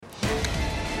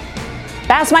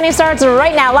Fast Money starts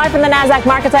right now, live from the NASDAQ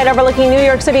market site overlooking New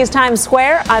York City's Times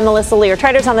Square. I'm Melissa Lee. Our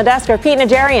traders on the desk are Pete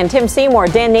Najarian, Tim Seymour,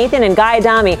 Dan Nathan, and Guy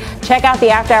Adami. Check out the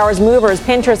after-hours movers.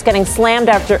 Pinterest getting slammed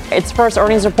after its first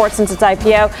earnings report since its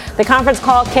IPO. The conference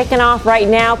call kicking off right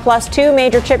now, plus two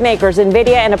major chip makers,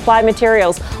 NVIDIA and Applied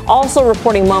Materials, also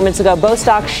reporting moments ago. Both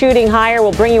stocks shooting higher.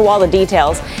 We'll bring you all the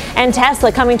details. And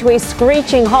Tesla coming to a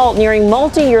screeching halt, nearing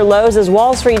multi-year lows as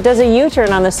Wall Street does a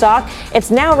U-turn on the stock.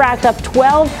 It's now racked up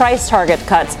 12 price target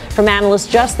cuts from analysts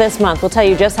just this month. We'll tell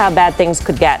you just how bad things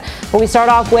could get. But we start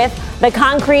off with the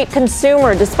concrete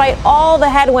consumer. Despite all the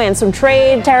headwinds, from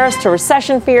trade tariffs to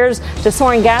recession fears to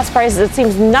soaring gas prices, it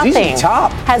seems nothing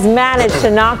has managed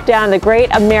to knock down the great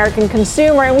American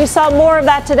consumer. And we saw more of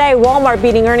that today. Walmart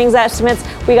beating earnings estimates.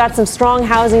 We got some strong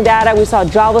housing data. We saw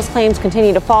jobless claims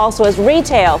continue to fall. So as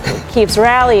retail keeps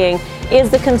rallying, is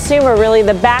the consumer really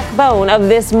the backbone of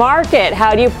this market?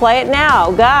 How do you play it now,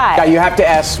 Guy? You have to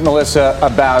ask Melissa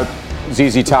about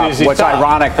ZZ Top. What's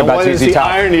ironic about ZZ Top? What is the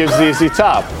irony of ZZ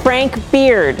Top? Frank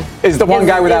Beard is the one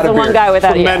guy without a beard. One guy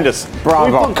without Tremendous.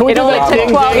 Bravo. Can we do that took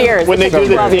 12 years. When they do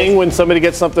the thing when somebody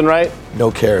gets something right? No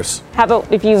cares. How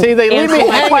about if you see, they leave me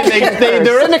hanging.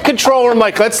 They're in the control room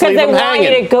like, let's leave them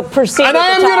hanging. Because they want you to proceed. And I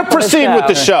am going to proceed with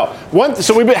the show.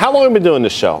 How long have we been doing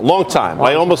this show? Long time.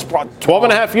 Like almost 12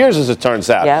 and a half years, as it turns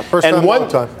out. Yep. First time, long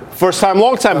time. First time,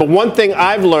 long time. But one thing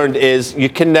I've learned is you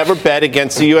can never bet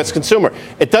against the U.S. consumer.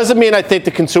 It doesn't mean I think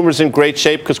the consumer's in great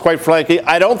shape, because quite frankly,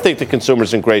 I don't think the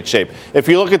consumer's in great shape. If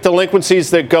you look at delinquencies,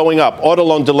 they're going up. Auto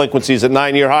loan delinquencies at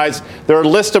 9-year highs. There are a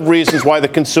list of reasons why the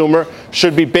consumer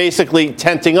should be basically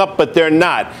tenting up, but they're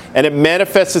not. And it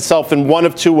manifests itself in one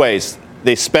of two ways.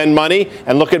 They spend money,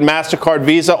 and look at MasterCard,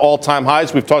 Visa, all-time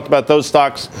highs. We've talked about those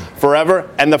stocks forever.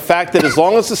 And the fact that as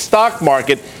long as the stock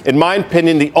market, in my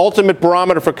opinion, the ultimate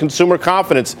barometer for consumer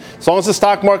confidence, as long as the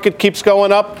stock market keeps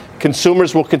going up,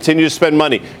 consumers will continue to spend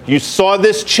money. You saw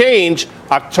this change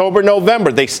October,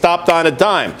 November. They stopped on a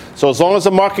dime. So as long as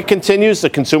the market continues, the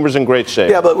consumer's in great shape.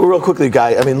 Yeah, but real quickly,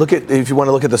 Guy, I mean, if you want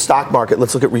to look at the stock market,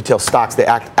 let's look at retail stocks. They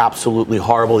act absolutely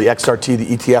horrible. The XRT, the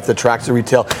ETF that tracks the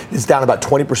retail, is down about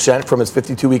 20% from its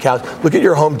 52-week house. Look at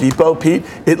your Home Depot, Pete.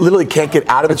 It literally can't get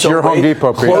out of its own your way. Home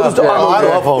Depot, Pete.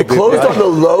 It closed on the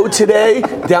low today,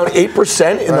 down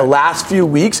 8% in the last few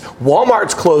weeks.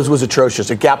 Walmart's close was atrocious.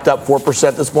 It gapped up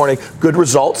 4% this morning. Good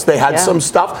results. They had some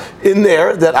stuff in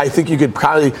there that I think you could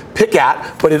probably pick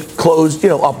at, but it closed,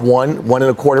 up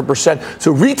 1.25%.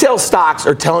 So retail stocks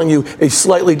are telling you a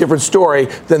slightly different story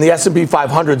than the S&P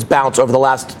 500's bounce over the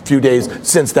last few days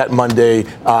since that Monday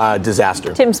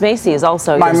disaster. Tim's Macy is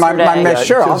also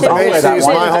sure. I'll play that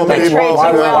one. My Home Depot.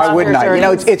 Why wouldn't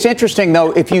I? It's interesting,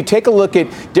 though, if you take a look at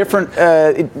different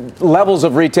levels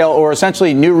of retail, or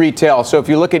essentially new retail. So if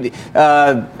you look at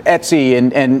Etsy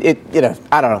and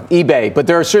I don't know, eBay, but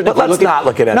there are certain. But let's not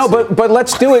look at Etsy. No, but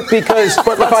let's do it, because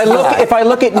if I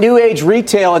look at new age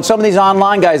retail and some of these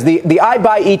online guys, the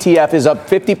iBuy ETF is up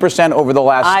 50% over the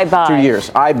last 2 years.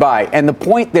 iBuy, and the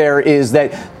point there is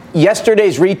that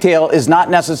yesterday's retail is not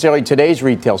necessarily today's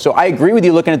retail. So I agree with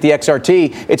you looking at the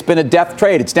XRT. It's been a death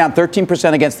trade. It's down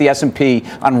 13% against the S&P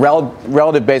on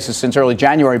relative basis since early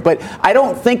January. But I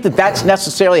don't think that that's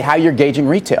necessarily how you're gauging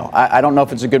retail. I don't know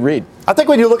if it's a good read. I think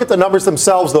when you look at the numbers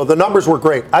themselves, though, the numbers were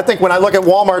great. I think when I look at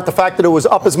Walmart, the fact that it was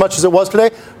up as much as it was today,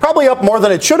 probably up more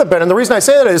than it should have been. And the reason I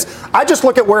say that is I just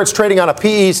look at where it's trading on a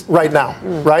PE right now,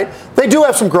 right? They do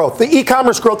have some growth. The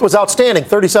e-commerce growth was outstanding,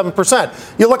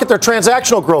 37%. You look at their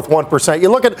transactional growth, 1%. You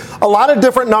look at a lot of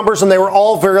different numbers, and they were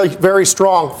all very, very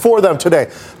strong for them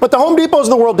today. But the Home Depots of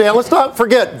the world, Dan, let's not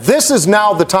forget, this is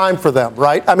now the time for them,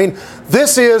 right? I mean,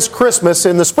 this is Christmas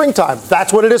in the springtime.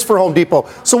 That's what it is for Home Depot.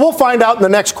 So we'll find out in the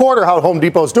next quarter how Home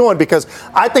Depot's doing, because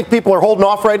I think people are holding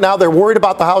off right now. They're worried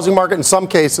about the housing market in some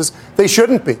cases. They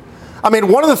shouldn't be. I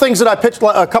mean, one of the things that I pitched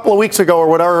a couple of weeks ago, or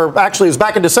whatever, actually it was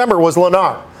back in December, was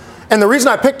Lennar. And the reason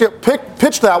I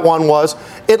pitched that one was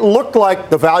it looked like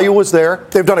the value was there.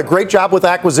 They've done a great job with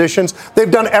acquisitions.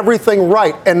 They've done everything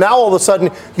right. And now all of a sudden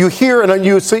you hear and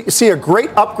you see a great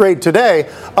upgrade today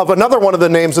of another one of the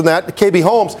names in that, KB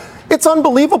Homes. It's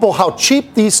unbelievable how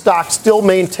cheap these stocks still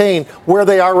maintain where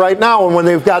they are right now. And when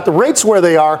they've got the rates where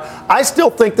they are, I still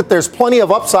think that there's plenty of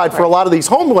upside for a lot of these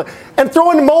home. And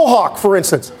throw in Mohawk, for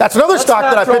instance. That's another stock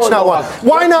that I pitched now.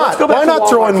 Why not? Why not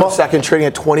throw in Mohawk? Second, trading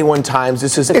at 21 times.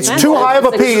 This is it's too high of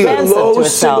a PE. Low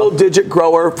single-digit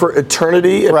grower for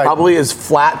eternity. It probably is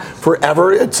flat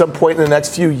forever at some point in the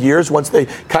next few years once they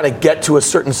kind of get to a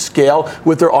certain scale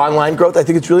with their online growth. I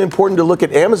think it's really important to look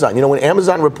at Amazon. When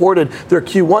Amazon reported their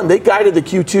Q1, they guided the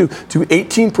Q2 to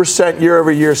 18%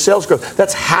 year-over-year sales growth.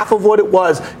 That's half of what it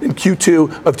was in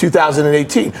Q2 of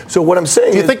 2018. So what I'm saying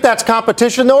is... Do you think that's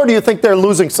competition, though, or do you think they're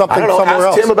losing something somewhere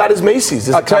else? Ask Tim about his Macy's.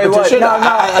 Is I'll tell you what,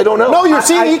 I don't know. No, you're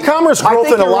seeing e-commerce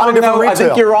growth in a lot of different retail. I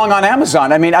think you're wrong on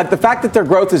Amazon. I mean, the fact that their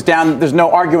growth is down, there's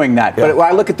no arguing that. Yeah. But when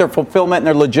I look at their fulfillment and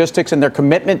their logistics and their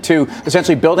commitment to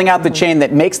essentially building out the chain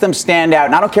that makes them stand out,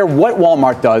 and I don't care what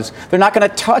Walmart does, they're not going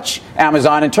to touch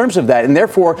Amazon in terms of that. And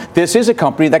therefore, this is a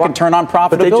company that can turn on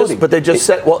profitability. But they just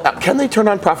said, well, can they turn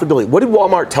on profitability? What did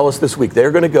Walmart tell us this week?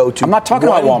 They're going to go to I'm not talking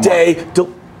about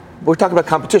Walmart. We're talking about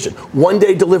competition.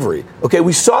 One-day delivery. Okay,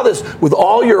 we saw this with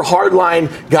all your hardline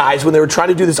guys when they were trying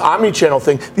to do this omni-channel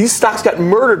thing. These stocks got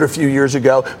murdered a few years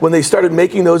ago when they started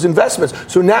making those investments.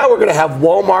 So now we're going to have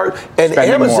Walmart and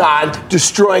Amazon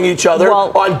destroying each other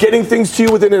on getting things to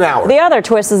you within an hour. The other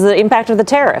twist is the impact of the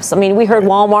tariffs. I mean, we heard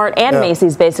Walmart and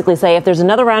Macy's basically say if there's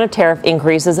another round of tariff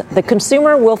increases, the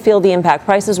consumer will feel the impact.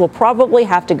 Prices will probably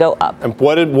have to go up.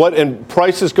 And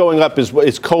prices going up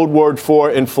is code word for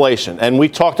inflation. And we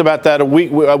talked about that a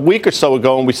week or so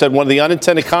ago, and we said one of the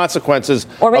unintended consequences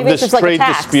of this trade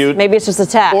dispute. Maybe it's just a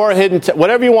tax. Or a hidden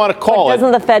whatever you want to call it.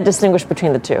 Doesn't the Fed distinguish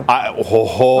between the two?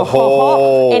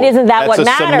 And isn't that what matters?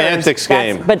 That's a semantics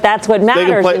game. But that's what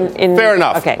matters. Fair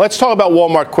enough. Okay. Let's talk about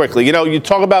Walmart quickly. You know, you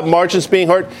talk about margins being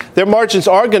hurt. Their margins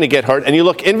are going to get hurt. And you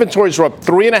look, inventories are up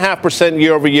 3.5%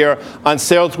 year over year on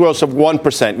sales growth of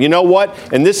 1%. You know what?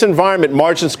 In this environment,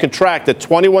 margins contract at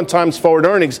 21 times forward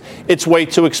earnings. It's way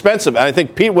too expensive. And I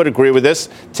think Pete would agree with this,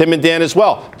 Tim and Dan as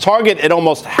well. Target at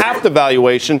almost half the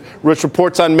valuation, which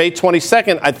reports on May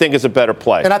 22nd, I think is a better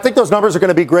play. And I think those numbers are going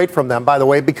to be great from them, by the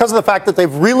way, because of the fact that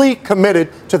they've really committed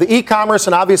to the e-commerce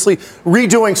and obviously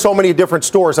redoing so many different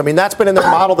stores. I mean, that's been in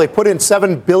their model. They put in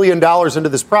 $7 billion into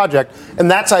this project, and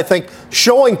that's, I think,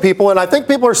 showing people, and I think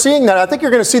people are seeing that. I think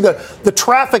you're going to see the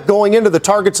traffic going into the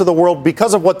Targets of the world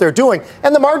because of what they're doing,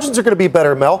 and the margins are going to be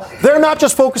better, Mel. They're not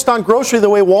just focused on grocery the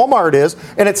way Walmart is,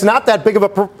 and it's not that big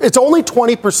of it's only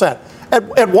 20%. At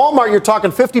Walmart, you're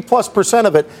talking 50+%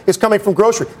 of it is coming from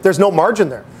grocery. There's no margin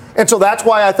there. And so that's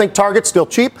why I think Target's still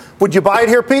cheap. Would you buy it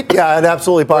here, Pete? Yeah, I'd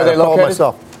absolutely buy it. I'll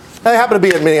myself. I happen to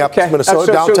be in Minneapolis,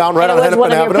 Minnesota, downtown, right on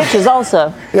Hennepin Avenue. Your pitches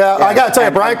also. Yeah, I got to tell you,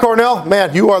 Brian Cornell,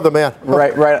 man, you are the man.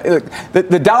 Right. Look,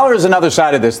 the dollar is another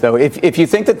side of this, though. If you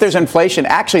think that there's inflation,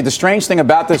 actually, the strange thing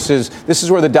about this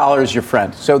is where the dollar is your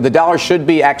friend. So the dollar should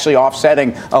be actually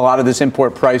offsetting a lot of this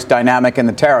import price dynamic and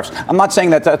the tariffs. I'm not saying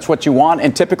that that's what you want,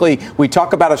 and typically we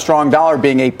talk about a strong dollar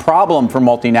being a problem for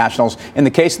multinationals. In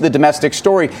the case of the domestic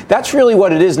story, that's really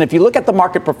what it is. And if you look at the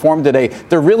market perform today,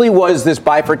 there really was this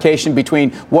bifurcation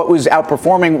between what was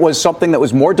outperforming was something that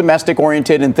was more domestic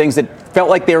oriented and things that felt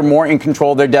like they were more in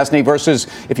control of their destiny versus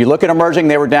if you look at emerging,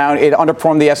 they were down. It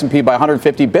underperformed the S&P by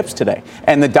 150 bips today.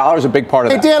 And the dollar is a big part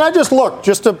of that. Hey, Dan, I just looked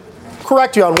just to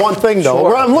correct you on one thing, though.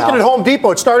 Sure. I'm looking at Home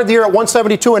Depot. It started the year at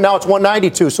 172, and now it's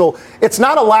 192. So it's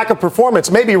not a lack of performance.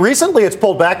 Maybe recently it's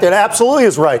pulled back. That absolutely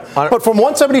is right. But from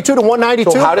 172 to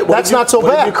 192, that's not so bad.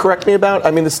 What did you correct me about?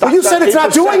 I mean, the stock. You said it's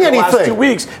not doing anything. The last 2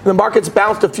 weeks, and the market's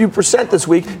bounced a few percent this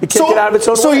week. It can't get out of its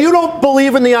own way. So you don't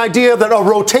believe in the idea that a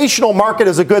rotational market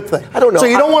is a good thing? I don't know. So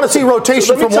you don't want to see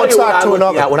rotation from one stock to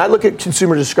another? When I look at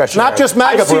consumer discretionary, not just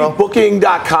MAGA, bro. I see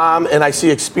Booking.com and I see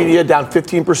Expedia down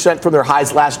 15% from their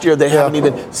highs last year. They haven't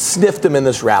even sniffed them in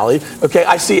this rally. Okay,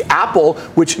 I see Apple,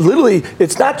 which literally,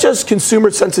 it's not just consumer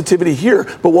sensitivity here,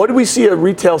 but what do we see at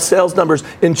retail sales numbers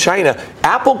in China?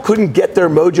 Apple couldn't get their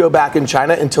mojo back in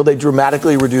China until they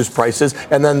dramatically reduced prices,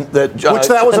 and then which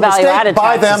that was a mistake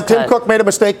by them. Tim Cook made a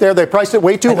mistake there. They priced it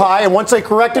way too high, and once they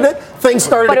corrected it, things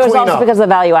started to clean up. But it was also because the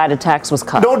value-added tax was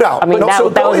cut. No doubt. I mean, that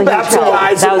was a huge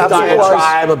guys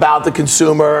diatribe about the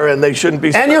consumer, and they shouldn't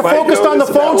be. And you're focused on the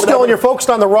phone still, and you're focused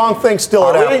on the wrong thing still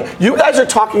at Apple. You guys are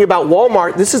talking about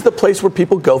Walmart. This is the place where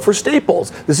people go for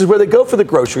staples. This is where they go for the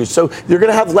groceries. So you're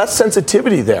going to have less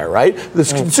sensitivity there, right?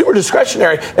 This consumer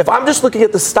discretionary. If I'm just looking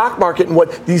at the stock market and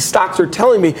what these stocks are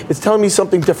telling me, it's telling me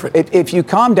something different. If you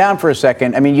calm down for a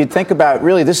second, I mean, you'd think about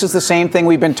really this is the same thing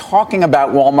we've been talking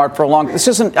about Walmart for a long. This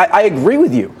isn't. I agree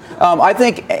with you. I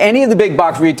think any of the big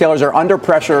box retailers are under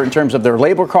pressure in terms of their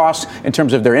labor costs, in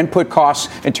terms of their input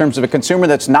costs, in terms of a consumer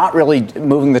that's not really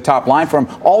moving the top line for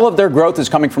them. All of their growth is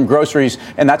coming from groceries,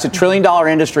 and that's $1 trillion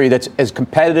industry that's as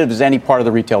competitive as any part of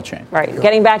the retail chain. Right.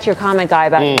 Getting back to your comment, Guy,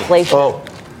 about inflation.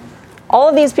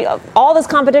 All this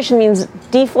competition means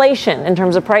deflation in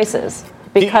terms of prices.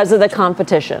 Because of the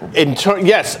competition.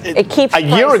 Yes. It keeps a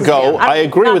year ago, I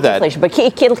agree with that. But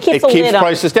it keeps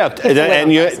prices down.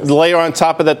 And you layer on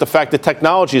top of that the fact that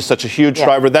technology is such a huge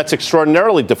driver. That's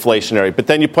extraordinarily deflationary. But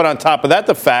then you put on top of that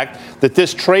the fact that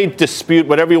this trade dispute,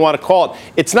 whatever you want to call it,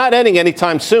 it's not ending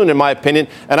anytime soon, in my opinion.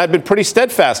 And I've been pretty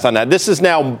steadfast on that. This is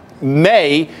now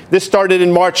May. This started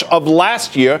in March of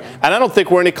last year. And I don't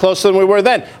think we're any closer than we were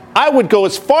then. I would go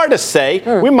as far to say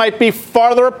we might be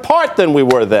farther apart than we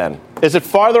were then. Is it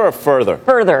farther or further?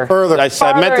 Further.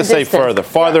 I meant to say further.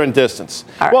 Farther in distance.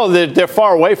 Right. Well, they're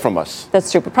far away from us.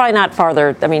 That's true, but probably not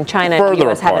farther. I mean, China and the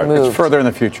U.S. haven't moved. It's further in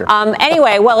the future.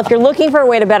 Anyway, well, if you're looking for a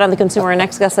way to bet on the consumer, our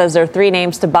next guest says there are 3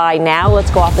 names to buy now.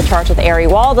 Let's go off the charts with Ari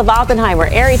Wald of Oppenheimer.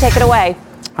 Ari, take it away.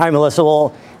 Hi, Melissa.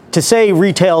 Well, to say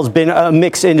retail's been a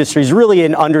mixed industry is really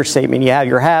an understatement. You have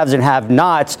your haves and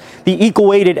have-nots. The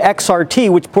equal-weighted XRT,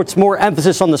 which puts more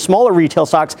emphasis on the smaller retail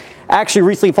stocks, actually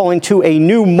recently falling to a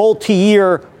new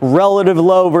multi-year relative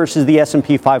low versus the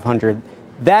S&P 500.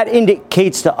 That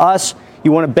indicates to us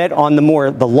you want to bet on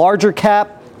the larger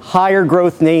cap, higher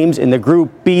growth names in the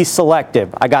Group B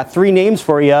selective. I got 3 names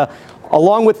for you.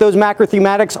 Along with those macro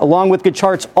thematics, along with good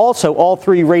charts, also all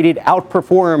 3 rated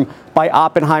outperform by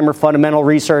Oppenheimer Fundamental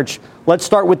Research. Let's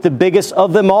start with the biggest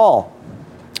of them all.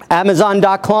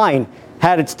 Amazon.Klein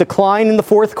had its decline in the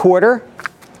 4th quarter.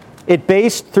 It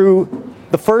based through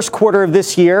the 1st quarter of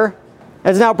this year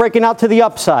and is now breaking out to the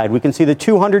upside. We can see the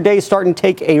 200 days starting to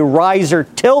take a riser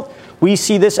tilt. We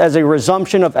see this as a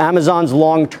resumption of Amazon's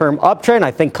long-term uptrend.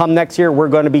 I think come next year, we're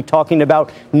going to be talking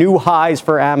about new highs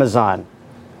for Amazon.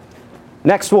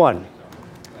 Next one,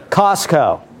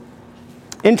 Costco.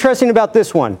 Interesting about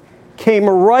this one, came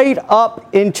right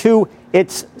up into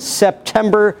its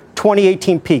September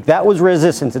 2018 peak. That was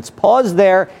resistance. It's paused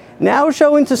there, now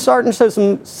starting to show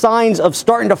some signs of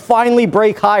starting to finally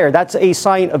break higher. That's a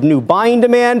sign of new buying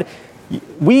demand.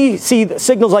 We see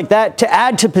signals like that to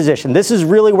add to position. This is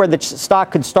really where the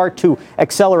stock could start to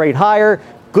accelerate higher.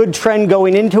 Good trend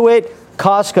going into it.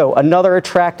 Costco, another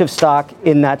attractive stock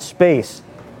in that space.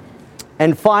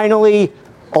 And finally,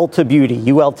 Ulta Beauty,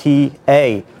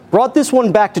 ULTA. Brought this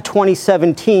one back to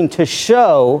 2017 to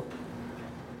show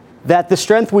that the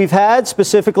strength we've had,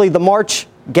 specifically the March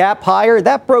gap higher,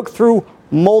 that broke through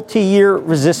multi-year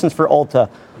resistance for Ulta.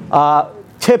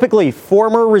 Typically,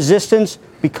 former resistance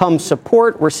becomes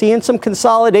support. We're seeing some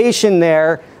consolidation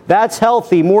there. That's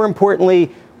healthy. More importantly,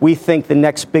 we think the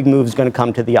next big move is going to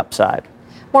come to the upside.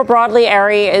 More broadly,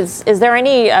 Ari, is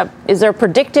there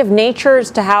predictive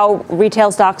natures to how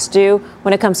retail stocks do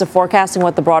when it comes to forecasting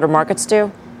what the broader markets do?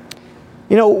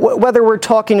 You know, whether we're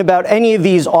talking about any of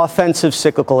these offensive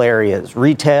cyclical areas,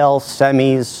 retail,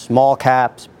 semis, small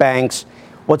caps, banks,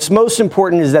 what's most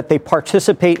important is that they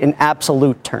participate in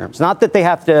absolute terms, not that they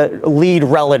have to lead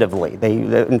relatively.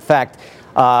 In fact,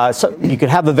 so you could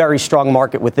have a very strong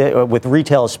market with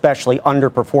retail especially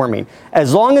underperforming.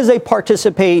 As long as they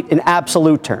participate in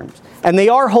absolute terms, and they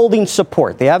are holding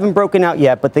support. They haven't broken out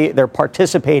yet, but they're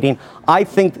participating. I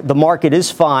think the market is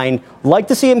fine. Like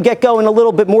to see them get going a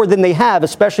little bit more than they have,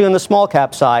 especially on the small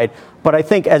cap side. But I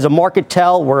think as a market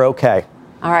tell, we're okay.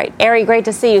 All right. Ari, great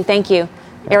to see you. Thank you.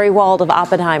 Ari Wald of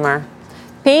Oppenheimer.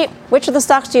 Pete, which of the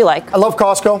stocks do you like? I love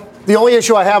Costco. The only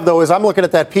issue I have, though, is I'm looking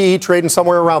at that PE trading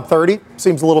somewhere around 30.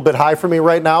 Seems a little bit high for me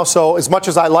right now. So as much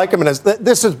as I like them, and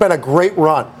this has been a great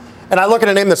run. And I look at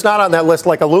a name that's not on that list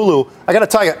like a Lulu. I got to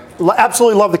tell you,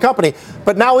 absolutely love the company.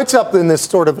 But now it's up in this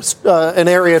sort of an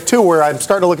area, too, where I'm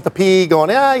starting to look at the PE going,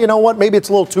 you know what, maybe it's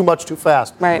a little too much too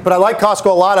fast. Right. But I like Costco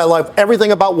a lot. I love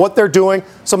everything about what they're doing,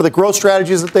 some of the growth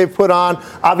strategies that they've put on.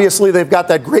 Obviously, they've got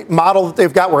that great model that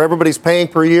they've got where everybody's paying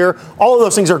per year. All of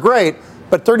those things are great.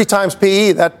 But 30 times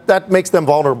PE, that makes them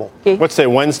vulnerable. What's today?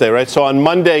 Wednesday, right? So on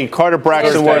Monday, Carter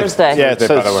Braxton Worth. Yeah,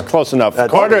 it's close enough.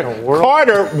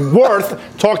 Carter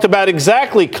Worth talked about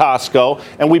exactly Costco,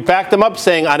 and we backed them up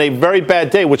saying on a very bad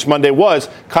day, which Monday was,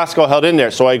 Costco held in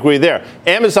there. So I agree there.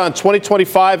 Amazon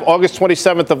 2025, August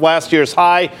 27th of last year's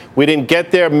high. We didn't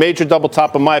get there. Major double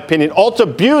top, in my opinion.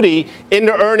 Ulta Beauty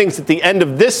into earnings at the end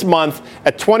of this month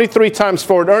at 23 times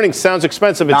forward earnings. Sounds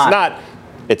expensive. It's not.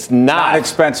 It's not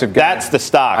expensive. Guy. That's the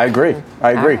stock. I agree.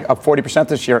 Up 40%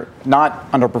 this year.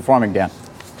 Not underperforming, Dan.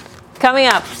 Coming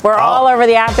up, we're all over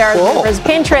the after hours movers.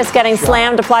 Pinterest getting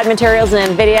slammed, Applied Materials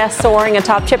and NVIDIA soaring. A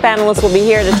top chip analyst will be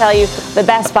here to tell you the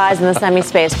best buys in the semi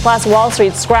space. Plus, Wall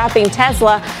Street scrapping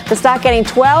Tesla. The stock getting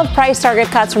 12 price target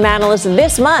cuts from analysts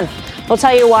this month. We'll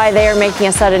tell you why they are making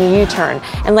a sudden U-turn.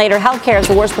 And later, healthcare is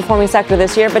the worst performing sector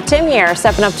this year. But Tim here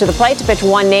stepping up to the plate to pitch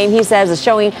one name he says is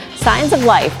showing signs of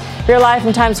life. We're live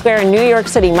from Times Square in New York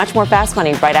City. Much more Fast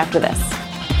Money right after this.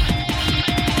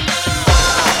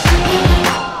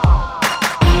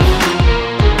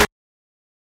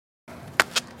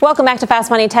 Welcome back to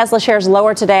Fast Money. Tesla shares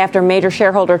lower today after major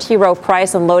shareholder T. Rowe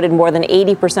Price unloaded more than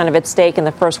 80% of its stake in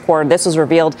the first quarter. This was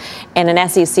revealed in an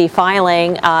SEC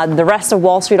filing. The rest of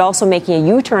Wall Street also making a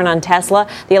U-turn on Tesla.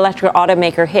 The electric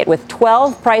automaker hit with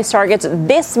 12 price targets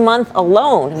this month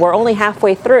alone. We're only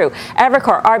halfway through.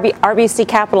 Evercore, RBC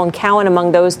Capital, and Cowen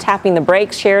among those tapping the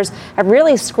brakes. Shares have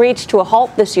really screeched to a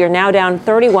halt this year, now down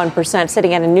 31%,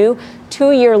 sitting at a new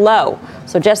two-year low.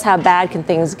 So just how bad can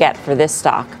things get for this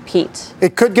stock? Pete.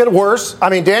 It could get worse. I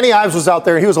mean, Danny Ives was out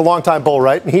there. He was a longtime bull,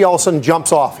 right? And he all of a sudden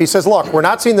jumps off. He says, look, we're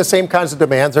not seeing the same kinds of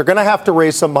demands. They're going to have to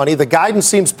raise some money. The guidance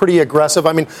seems pretty aggressive.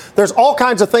 I mean, there's all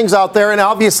kinds of things out there. And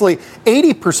obviously,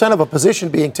 80% of a position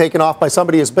being taken off by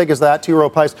somebody as big as that, T. Rowe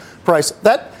Price,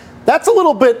 that's a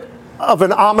little bit of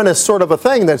an ominous sort of a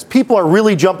thing that people are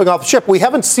really jumping off the ship. We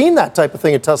haven't seen that type of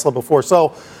thing at Tesla before.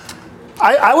 So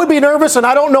I would be nervous, and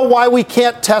I don't know why we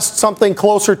can't test something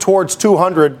closer towards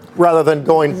 200 rather than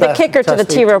going back. The kicker to the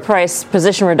T. Rowe Price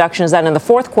position reduction is that in the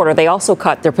fourth quarter, they also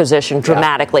cut their position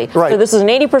dramatically. Yeah, right. So this is an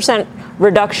 80%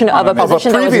 reduction of a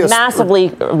position that was massively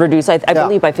reduced, I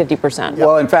believe, by 50%.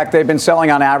 Well, in fact, they've been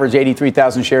selling on average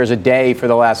 83,000 shares a day for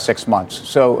the last 6 months.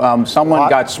 So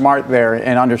someone got smart there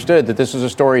and understood that this is a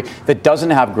story that doesn't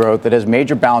have growth, that has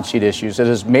major balance sheet issues, that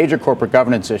has major corporate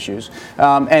governance issues.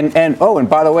 And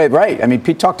by the way, right, I mean,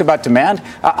 Pete talked about demand.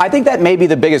 I think that may be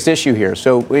the biggest issue here.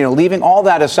 So, leaving all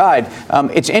that aside,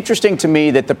 it's interesting to me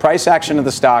that the price action of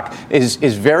the stock is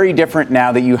very different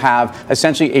now that you have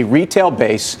essentially a retail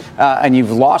base and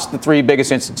you've lost the three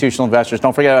biggest institutional investors.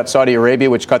 Don't forget about Saudi Arabia,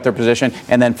 which cut their position,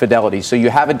 and then Fidelity. So you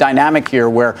have a dynamic here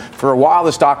where for a while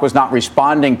the stock was not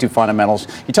responding to fundamentals.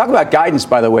 You talk about guidance,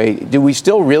 by the way. Do we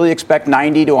still really expect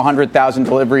 90 to 100,000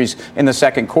 deliveries in the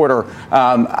second quarter?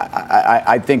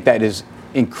 I think that is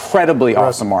incredibly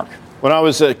off the mark. When I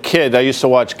was a kid, I used to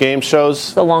watch game shows.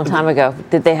 It's a long time ago.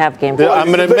 Did they have game shows?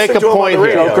 I'm going to make a point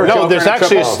here. No, there's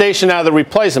actually a station now that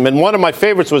replays them. And one of my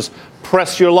favorites was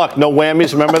Press Your Luck. No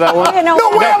whammies. Remember that one? No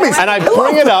whammies. And I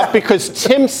bring it up because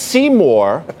Tim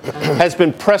Seymour has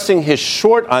been pressing his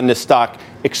short on this stock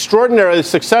extraordinarily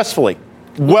successfully.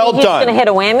 Well done. He's going to hit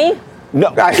a whammy? No,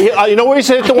 you know where he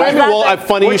said the whammy? Well,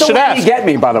 funny you should ask. What's the whammy get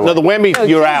me, by the way? No, the whammy,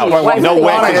 you're out. No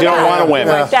whammies, you don't want a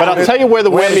whammy. Yeah. But I'll tell you where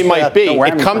the whammy might be.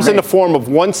 It comes in the form of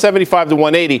 175 to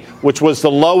 180, which was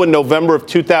the low in November of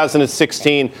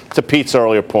 2016, to Pete's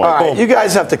earlier point. All right, you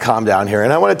guys have to calm down here.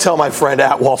 And I want to tell my friend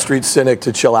at Wall Street Cynic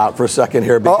to chill out for a second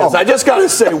here, because I just got to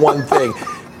say one thing.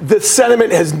 The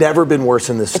sentiment has never been worse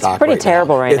in this stock. It's pretty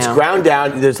terrible right now. It's ground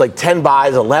down. There's like 10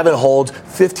 buys, 11 holds,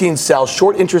 15 sells.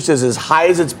 Short interest is as high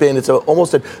as it's been. It's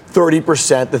almost at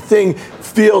 30%. The thing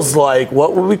feels like,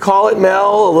 what would we call it,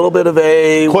 Mel? A little bit of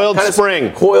a... Coiled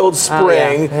spring. Coiled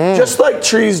spring. Just like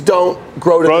trees don't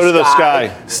grow to the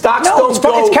sky. Stocks don't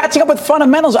go... It's catching up with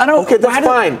fundamentals. I don't... Okay, that's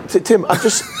fine. Tim, I'm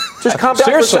just calm down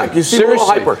for a sec. You seem a little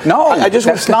hyper. No,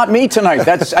 that's not me tonight.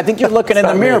 I think you're looking in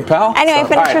the mirror, pal. Anyway,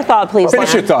 finish your thought, please.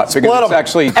 Finish your thought, because it's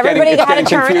actually Everybody had a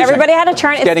turn. Everybody had a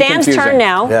turn. It's Dan's turn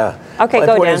now. Yeah. Okay,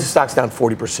 go, Dan. The stock's down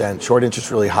 40%. Short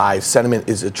interest really high. Sentiment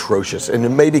is atrocious. And it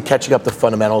may be catching up to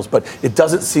fundamentals, but it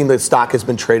doesn't seem that stock has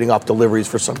been trading off deliveries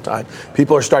for some time.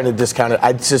 People are starting to discount it.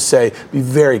 I'd just say be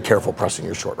very careful pressing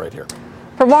your short right here.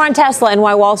 For more on Tesla and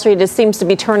why Wall Street seems to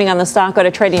be turning on the stock, go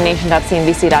to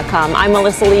tradingnation.cnbc.com. I'm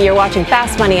Melissa Lee. You're watching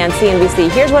Fast Money on CNBC.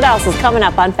 Here's what else is coming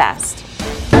up on Fast.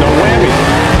 No whammy.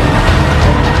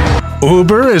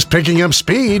 Uber is picking up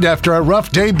speed after a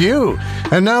rough debut,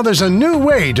 and now there's a new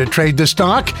way to trade the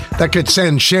stock that could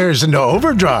send shares into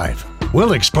overdrive.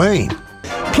 We'll explain.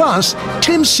 Plus,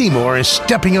 Tim Seymour is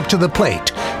stepping up to the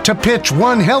plate to pitch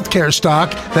one healthcare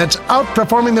stock that's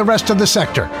outperforming the rest of the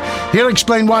sector. He'll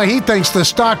explain why he thinks the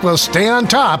stock will stay on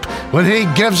top when he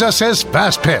gives us his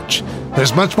fast pitch.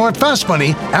 There's much more Fast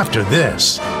Money after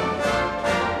this.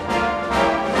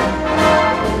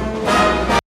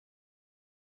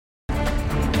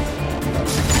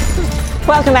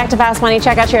 Welcome back to Fast Money.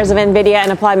 Check out shares of NVIDIA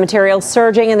and Applied Materials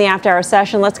surging in the after-hour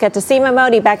session. Let's get to Seema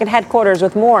Modi back at headquarters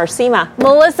with more. Seema.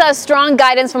 Melissa, strong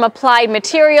guidance from Applied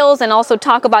Materials and also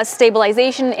talk about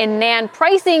stabilization in NAND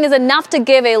pricing is enough to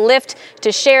give a lift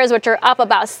to shares, which are up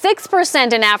about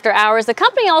 6% in after hours. The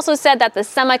company also said that the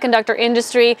semiconductor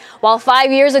industry, while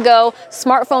 5 years ago,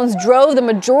 smartphones drove the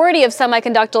majority of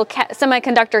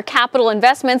semiconductor capital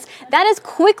investments, that is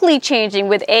quickly changing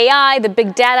with AI, the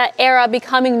big data era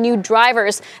becoming new drivers.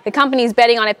 The company is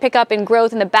betting on a pickup in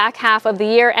growth in the back half of the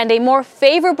year and a more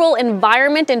favorable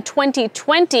environment in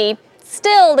 2020.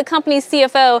 Still, the company's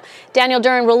CFO, Daniel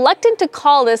Dern, reluctant to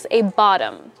call this a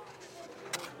bottom.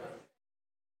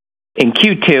 In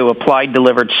Q2, Applied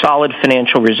delivered solid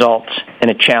financial results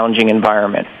in a challenging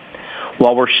environment.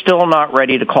 While we're still not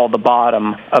ready to call the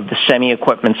bottom of the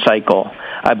semi-equipment cycle,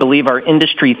 I believe our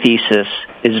industry thesis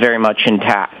is very much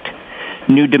intact.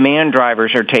 New demand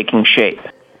drivers are taking shape.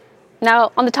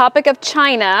 Now, on the topic of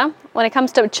China, when it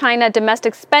comes to China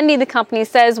domestic spending, the company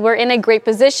says we're in a great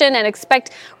position and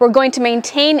expect we're going to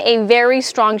maintain a very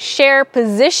strong share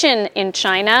position in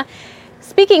China.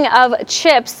 Speaking of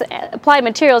chips, Applied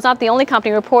Materials not the only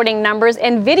company reporting numbers.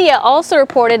 NVIDIA also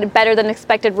reported better than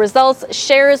expected results.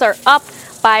 Shares are up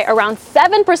by around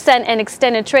 7% in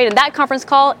extended trade, and that conference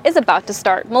call is about to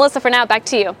start. Melissa, for now, back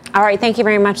to you. All right, thank you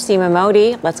very much, Seema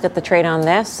Modi. Let's get the trade on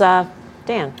this.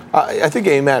 Dan. I think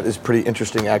AMAT is pretty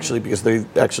interesting, actually, because they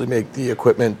actually make the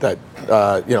equipment that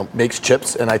makes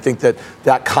chips, and I think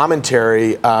that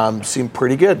commentary seemed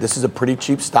pretty good. This is a pretty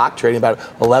cheap stock, trading about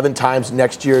 11 times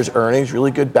next year's earnings.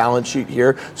 Really good balance sheet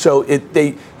here. So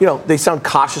they sound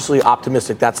cautiously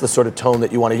optimistic. That's the sort of tone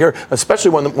that you want to hear,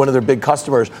 especially when one of their big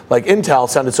customers, like Intel,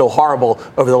 sounded so horrible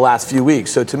over the last few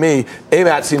weeks. So to me,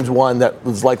 AMAT seems one that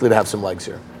was likely to have some legs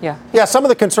here. Yeah. Some of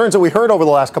the concerns that we heard over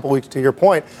the last couple of weeks, to your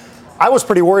point, I was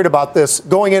pretty worried about this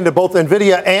going into both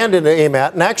NVIDIA and into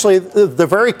AMAT. And actually, the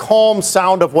very calm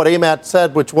sound of what AMAT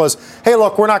said, which was, hey,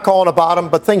 look, we're not calling a bottom,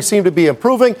 but things seem to be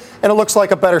improving, and it looks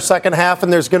like a better second half,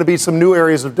 and there's going to be some new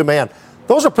areas of demand.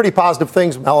 Those are pretty positive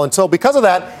things, Mel. And so because of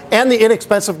that and the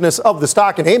inexpensiveness of the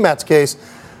stock in AMAT's case,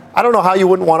 I don't know how you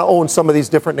wouldn't want to own some of these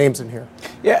different names in here.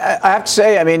 Yeah, I have to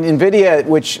say, I mean, NVIDIA,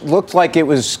 which looked like it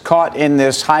was caught in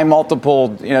this high multiple,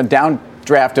 downdraft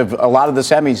of a lot of the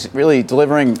semis, really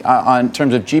delivering on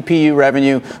terms of GPU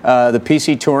revenue. The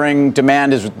PC touring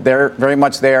demand is there, very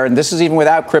much there. And this is even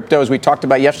without crypto, as we talked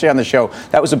about yesterday on the show.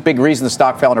 That was a big reason the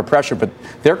stock fell under pressure. But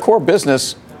their core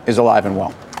business is alive and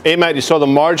well. Matt, you saw the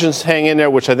margins hang in there,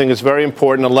 which I think is very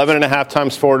important. 11.5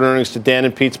 times forward earnings, to Dan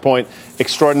and Pete's point,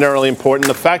 extraordinarily important.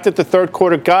 The fact that the third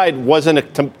quarter guide wasn't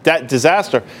a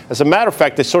disaster, as a matter of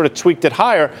fact, they sort of tweaked it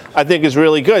higher, I think is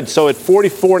really good. So at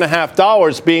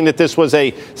 $44.50, being that this was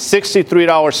a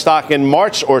 $63 stock in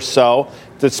March or so,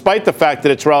 despite the fact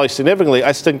that it's rallied significantly,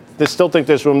 I still think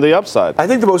there's room to the upside. I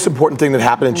think the most important thing that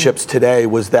happened in chips today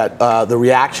was that the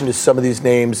reaction to some of these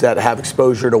names that have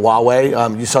exposure to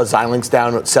Huawei. You saw Xilinx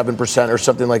down at 7% or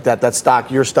something like that. That stock,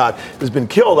 your stock, has been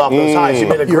killed off those highs. You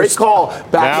made a great call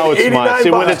back now at 89 See,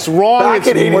 when it's wrong, it's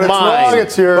mine. When it's wrong,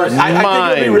 it's yours. I think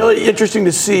it'll be mine. really interesting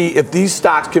to see if these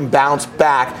stocks can bounce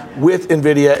back with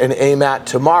NVIDIA and AMAT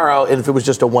tomorrow, and if it was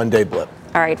just a one-day blip.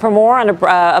 All right, for more on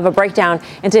of a breakdown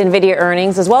into NVIDIA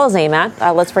earnings as well as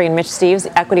AMAT, let's bring in Mitch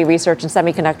Steves, equity research and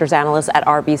semiconductors analyst at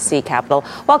RBC Capital.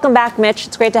 Welcome back, Mitch.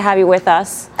 It's great to have you with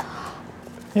us.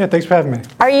 Yeah, thanks for having me.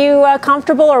 Are you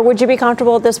comfortable, or would you be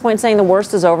comfortable at this point saying the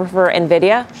worst is over for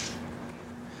NVIDIA?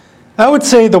 I would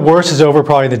say the worst is over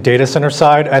probably the data center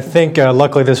side. I think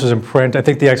luckily this was in print. I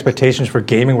think the expectations for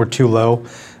gaming were too low.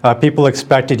 People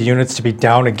expected units to be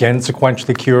down again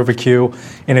sequentially Q over Q,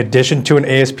 in addition to an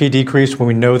ASP decrease, when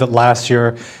we know that last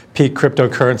year peak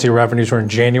cryptocurrency revenues were in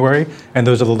January, and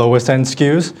those are the lowest end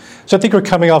SKUs. So I think we're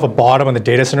coming off a bottom on the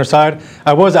data center side.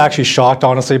 I was actually shocked,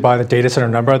 honestly, by the data center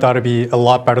number. I thought it'd be a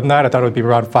lot better than that. I thought it would be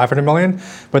around 500 million.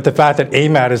 But the fact that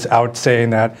AMAT is out saying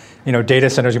that data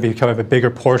centers are going to become a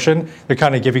bigger portion, they're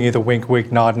kind of giving you the wink,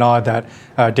 wink, nod, nod that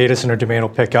data center demand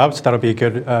will pick up. So that'll be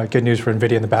good news for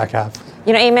NVIDIA in the back half.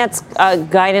 AMAT's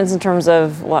guidance in terms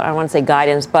of, well, I don't want to say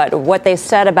guidance, but what they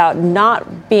said about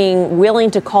not being willing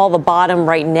to call the bottom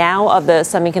right now of the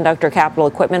semiconductor capital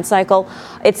equipment cycle,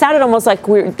 it sounded almost like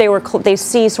they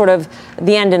see sort of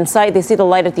the end in sight. They see the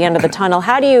light at the end of the tunnel.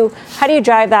 How do you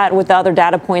drive that with the other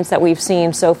data points that we've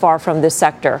seen so far from this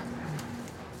sector?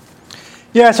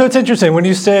 Yeah, so it's interesting. When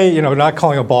you say, not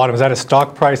calling a bottom, is that a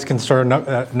stock price concern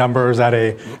number, or is that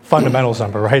a fundamentals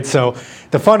number, right? So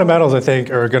the fundamentals, I think,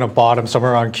 are going to bottom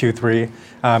somewhere around Q3.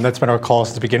 That's been our call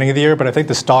since the beginning of the year, but I think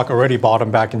the stock already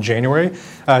bottomed back in January.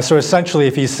 So essentially,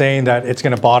 if he's saying that it's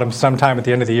going to bottom sometime at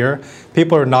the end of the year,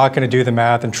 people are not going to do the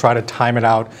math and try to time it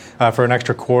out for an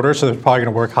extra quarter, so they're probably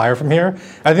going to work higher from here.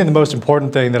 I think the most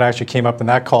important thing that actually came up in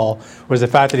that call was the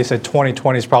fact that he said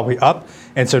 2020 is probably up,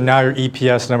 and so now your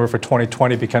EPS number for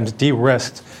 2020 becomes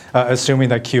de-risked, assuming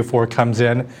that Q4 comes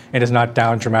in and is not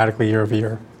down dramatically year over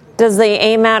year. Does the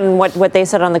AMAT and what they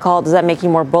said on the call, does that make you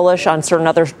more bullish on certain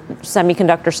other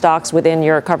semiconductor stocks within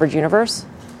your coverage universe?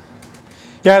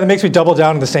 Yeah, that makes me double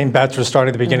down on the same bets we're starting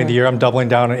at the beginning of the year. I'm doubling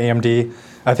down on AMD.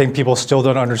 I think people still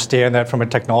don't understand that from a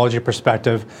technology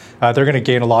perspective. They're going to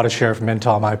gain a lot of share from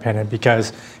Intel, in my opinion,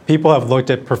 because people have looked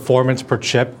at performance per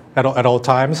chip at all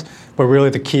times, but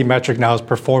really the key metric now is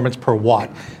performance per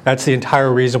watt. That's the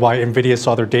entire reason why NVIDIA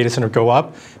saw their data center go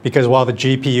up, because while the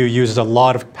GPU uses a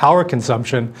lot of power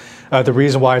consumption, the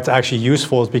reason why it's actually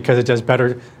useful is because it does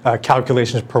better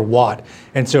calculations per watt.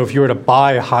 And so if you were to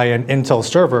buy a high-end Intel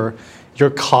server, your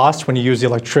cost when you use the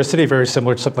electricity, very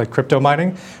similar to something like crypto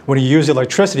mining, when you use the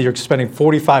electricity, you're spending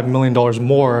 $45 million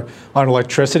more on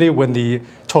electricity when the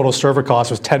total server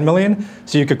cost was $10 million.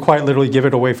 So you could quite literally give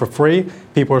it away for free.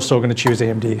 People are still going to choose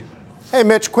AMD. Hey,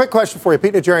 Mitch, quick question for you.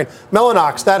 Pete Najarian,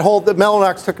 Mellanox, the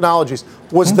Mellanox Technologies,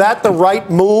 was that the right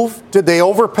move? Did they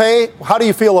overpay? How do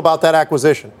you feel about that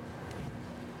acquisition?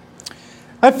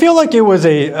 I feel like it was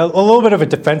a little bit of a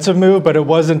defensive move, but it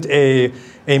wasn't a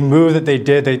move that they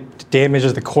did that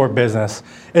damages the core business.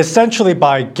 Essentially,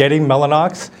 by getting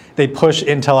Mellanox, they pushed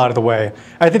Intel out of the way.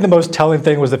 I think the most telling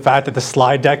thing was the fact that the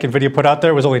slide deck NVIDIA put out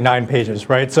there was only 9 pages,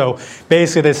 right? So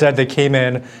basically they said they came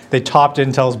in, they topped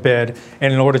Intel's bid,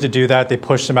 and in order to do that, they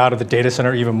pushed them out of the data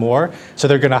center even more. So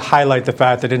they're going to highlight the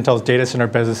fact that Intel's data center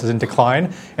business is in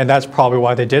decline, and that's probably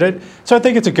why they did it. So I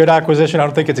think it's a good acquisition. I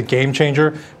don't think it's a game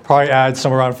changer. Probably adds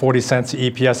somewhere around 40 cents to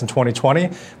EPS in 2020.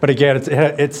 But again,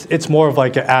 it's more of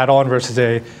like an add-on versus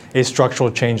a structural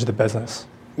change to the business.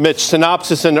 Mitch,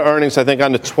 Synopsys into earnings, I think,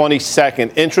 on the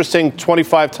 22nd. Interesting,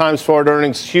 25 times forward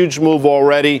earnings, huge move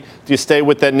already. Do you stay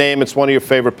with that name? It's one of your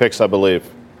favorite picks, I believe.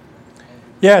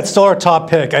 Yeah, it's still our top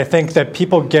pick. I think that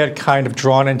people get kind of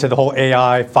drawn into the whole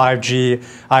AI, 5G,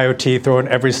 IoT, throw in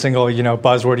every single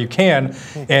buzzword you can.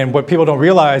 And what people don't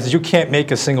realize is you can't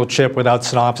make a single chip without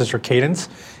Synopsys or Cadence.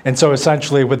 And so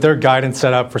essentially with their guidance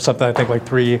set up for something I think like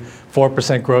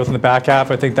 3-4% growth in the back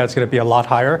half, I think that's going to be a lot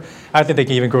higher. I think they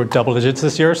can even grow double digits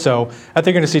this year. So I think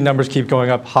you're going to see numbers keep going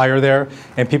up higher there.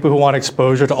 And people who want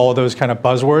exposure to all those kind of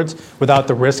buzzwords without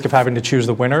the risk of having to choose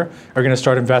the winner are going to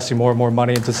start investing more and more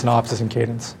money into Synopsys and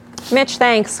Cadence. Mitch,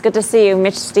 thanks. Good to see you.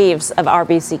 Mitch Steves of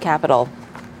RBC Capital.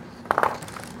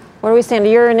 Where do we stand?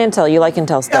 You're in Intel. You like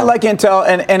Intel still? Yeah, I like Intel.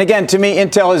 And again, to me,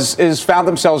 Intel has found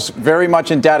themselves very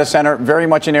much in data center, very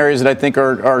much in areas that I think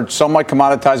are somewhat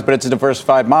commoditized, but it's a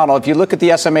diversified model. If you look at the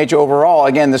SMH overall,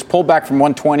 again, this pullback from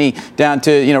 120 down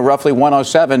to roughly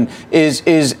 107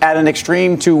 is at an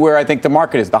extreme to where I think the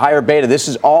market is. The higher beta. This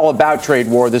is all about trade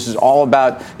war. This is all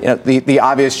about the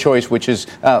obvious choice, which is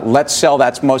let's sell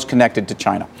that's most connected to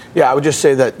China. Yeah, I would just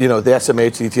say that the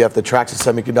SMH ETF that tracks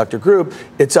the semiconductor group,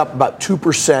 it's up about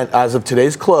 2% as of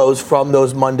today's close from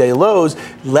those Monday lows.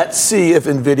 Let's see if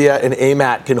NVIDIA and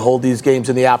AMAT can hold these gains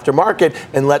in the aftermarket,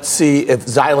 and let's see if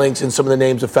Xilinx and some of the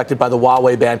names affected by the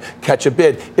Huawei ban catch a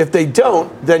bid. If they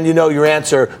don't, then you know your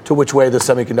answer to which way the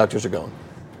semiconductors are going.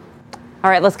 All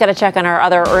right, let's get a check on our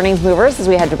other earnings movers as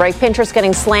we head to break. Pinterest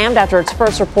getting slammed after its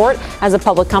first report as a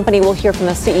public company. We'll hear from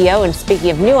the CEO. And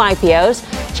speaking of new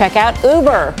IPOs, check out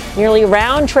Uber, nearly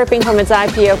round-tripping from its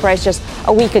IPO price just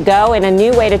a week ago. And a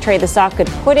new way to trade the stock could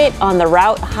put it on the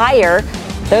route higher.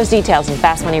 Those details in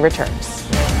Fast Money returns.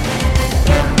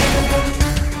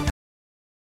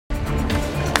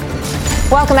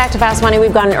 Welcome back to Fast Money.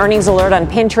 We've got an earnings alert on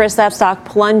Pinterest. That stock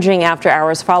plunging after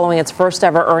hours following its first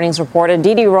ever earnings report.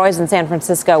 Aditi Roy's in San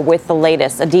Francisco with the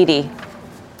latest. Aditi.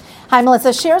 Hi,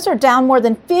 Melissa. Shares are down more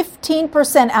than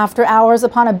 15% after hours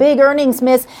upon a big earnings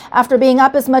miss after being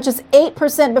up as much as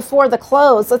 8% before the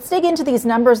close. Let's dig into these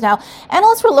numbers now.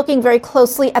 Analysts were looking very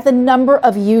closely at the number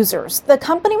of users. The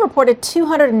company reported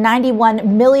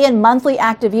 291 million monthly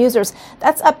active users.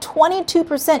 That's up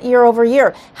 22% year over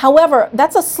year. However,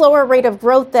 that's a slower rate of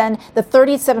growth than the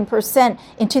 37%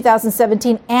 in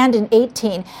 2017 and in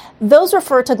 18. Those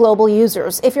refer to global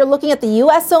users. If you're looking at the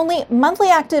U.S. only, monthly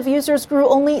active users grew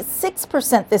only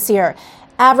 6% this year.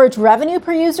 Average revenue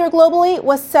per user globally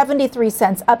was 73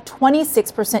 cents, up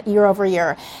 26% year over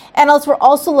year. Analysts were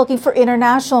also looking for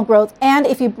international growth. And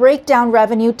if you break down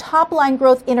revenue, top line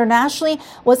growth internationally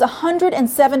was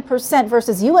 107%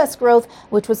 versus U.S. growth,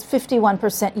 which was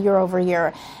 51% year over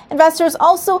year. Investors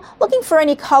also looking for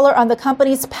any color on the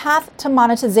company's path to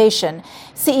monetization.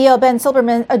 CEO Ben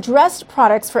Silbermann addressed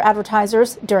products for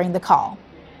advertisers during the call.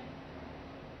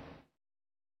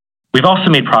 We've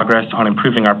also made progress on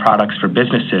improving our products for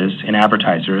businesses and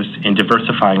advertisers and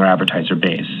diversifying our advertiser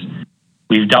base.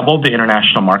 We've doubled the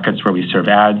international markets where we serve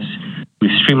ads.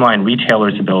 We've streamlined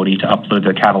retailers' ability to upload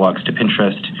their catalogs to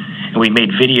Pinterest, and we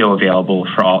made video available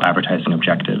for all advertising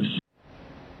objectives.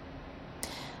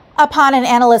 Upon an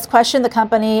analyst question, the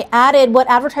company added what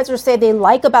advertisers say they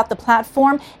like about the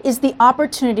platform is the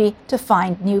opportunity to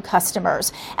find new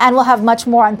customers. And we'll have much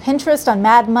more on Pinterest on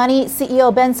Mad Money.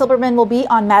 CEO Ben Silbermann will be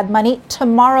on Mad Money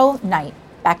tomorrow night.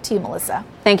 Back to you, Melissa.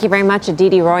 Thank you very much,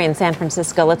 Aditi Roy in San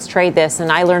Francisco. Let's trade this.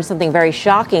 And I learned something very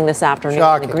shocking this afternoon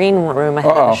in the green room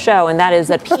ahead of the show, and that is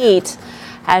that Pete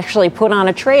actually put on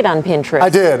a trade on Pinterest. I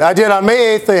did. On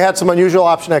May 8th, they had some unusual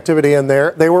option activity in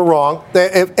there. They were wrong.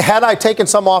 Had I taken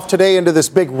some off today into this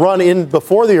big run in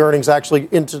before the earnings, actually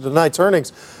into tonight's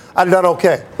earnings, I'd have done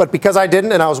okay. But because I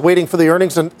didn't and I was waiting for the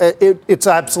earnings, and it's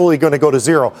absolutely going to go to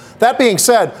zero. That being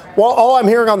said, well, all I'm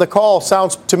hearing on the call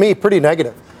sounds to me pretty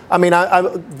negative. I mean,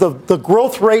 the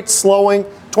growth rate slowing,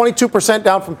 22%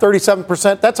 down from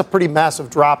 37%. That's a pretty massive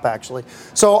drop, actually.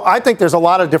 So I think there's a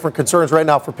lot of different concerns right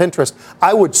now for Pinterest.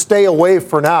 I would stay away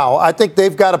for now. I think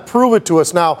they've got to prove it to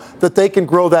us now that they can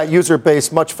grow that user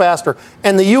base much faster.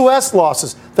 And the U.S.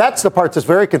 losses, that's the part that's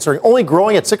very concerning. Only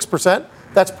growing at 6%,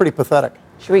 that's pretty pathetic.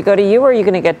 Should we go to you, or are you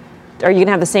going to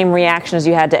have the same reaction as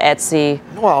you had to Etsy?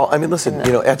 Well, I mean, listen,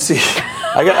 Etsy.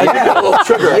 I got a little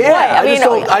trigger. Yeah,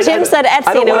 Tim said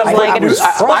Etsy, and it was like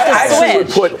I actually would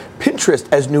put Pinterest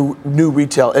as new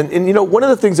retail. And one of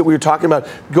the things that we were talking about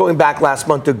going back last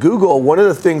month to Google, one of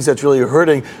the things that's really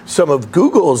hurting some of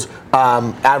Google's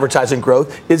advertising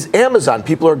growth is Amazon.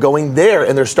 People are going there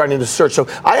and they're starting to search. So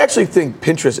I actually think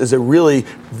Pinterest is a really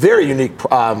very unique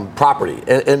property,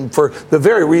 and for the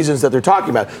very reasons that they're talking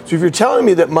about. So if you're telling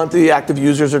me that monthly active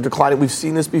users are declining, we've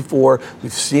seen this before.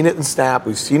 We've seen it in Snap.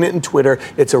 We've seen it in Twitter.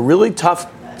 It's a really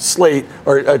tough slate,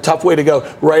 or a tough way to go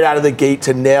right out of the gate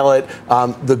to nail it.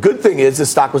 The good thing is the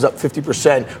stock was up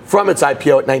 50% from its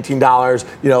IPO at $19,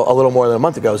 a little more than a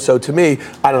month ago. So to me,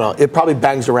 I don't know, it probably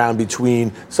bangs around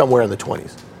between somewhere in the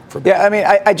 20s. Yeah, I mean,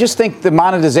 I just think the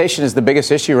monetization is the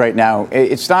biggest issue right now.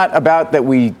 It's not about that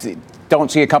we don't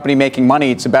see a company making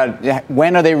money. It's about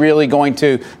when are they really going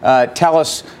to tell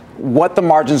us what the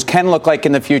margins can look like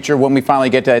in the future when we finally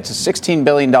get to it. It's a $16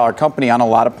 billion company on a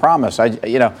lot of promise. I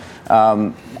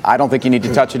don't think you need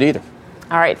to touch it either.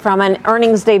 All right, from an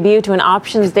earnings debut to an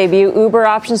options debut, Uber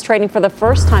options trading for the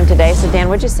first time today. So, Dan,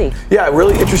 what'd you see? Yeah,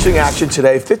 really interesting action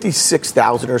today.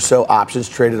 56,000 or so options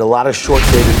traded, a lot of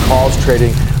short-dated calls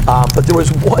trading. But there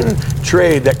was one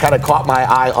trade that kind of caught my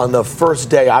eye on the first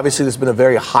day. Obviously, this has been a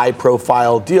very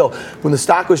high-profile deal. When the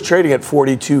stock was trading at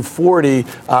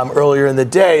 $42.40 earlier in the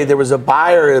day, there was a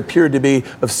buyer, it appeared to be,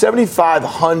 of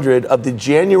 7,500 of the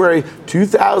January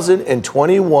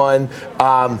 2021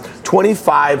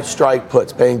 25 strike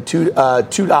puts, paying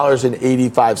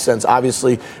 $2.85.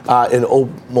 Obviously, in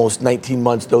almost 19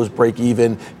 months, those break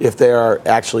even if they are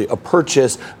actually a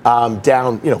purchase,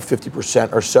 down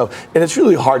 50% or so. And it's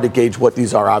really hard to gauge what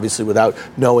these are, obviously, without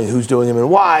knowing who's doing them and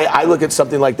why. I look at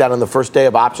something like that on the first day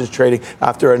of options trading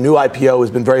after a new IPO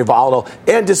has been very volatile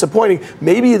and disappointing.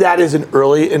 Maybe that is an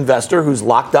early investor who's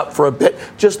locked up for a bit,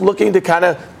 just looking to kind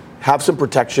of have some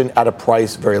protection at a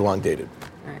price very long dated.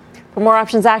 For more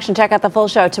options action, check out the full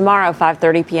show tomorrow,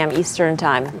 5:30 p.m. Eastern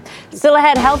Time. Still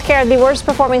ahead, healthcare, the worst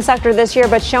performing sector this year,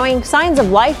 but showing signs of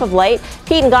life of late.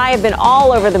 Pete and Guy have been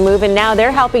all over the move, and now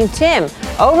they're helping Tim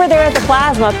over there at the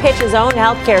Plasma pitch his own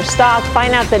healthcare stock.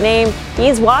 Find out the name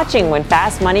he's watching when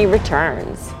Fast Money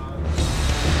returns.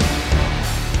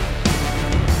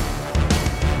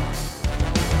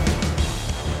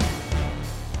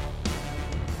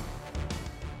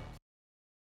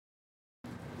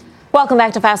 Welcome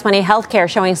back to Fast Money. Healthcare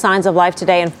showing signs of life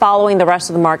today and following the rest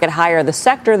of the market higher. The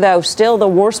sector, though, still the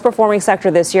worst performing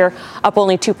sector this year, up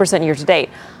only 2% year to date.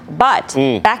 But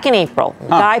back in April,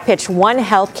 Guy pitched one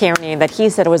healthcare name that he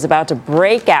said was about to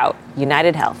break out,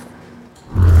 United Health.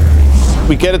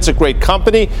 We get it's a great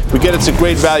company. We get it's a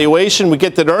great valuation. We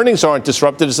get that earnings aren't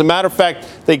disrupted. As a matter of fact,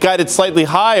 they guided slightly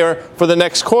higher for the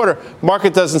next quarter.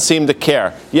 Market doesn't seem to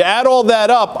care. You add all that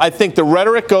up, I think the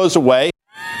rhetoric goes away.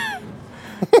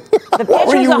 The pitch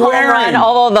was a home run,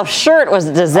 although the shirt was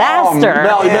a disaster. Oh,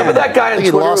 no, remember that guy on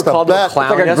Twitter who called it a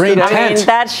clown? Like a green tent. I mean,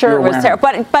 that shirt was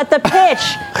terrible. But the pitch,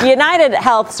 United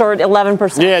Health soared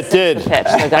 11%. Yeah, it did.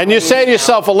 And you say to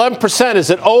yourself, 11%, is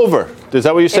it over? Is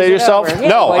that what you say to yourself? Yeah,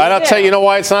 no, and I'll tell you, know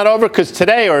why it's not over? Because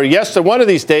today or yesterday, one of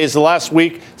these days, the last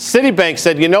week, Citibank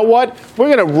said, you know what?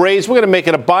 We're going to make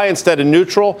it a buy instead of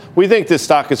neutral. We think this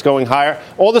stock is going higher.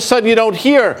 All of a sudden, you don't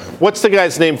hear, what's the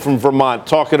guy's name from Vermont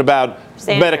talking about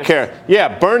Sanders. Medicare?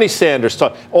 Yeah, Bernie Sanders.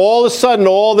 All of a sudden,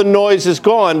 all the noise is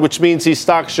gone, which means these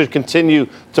stocks should continue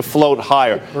to float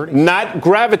higher. Not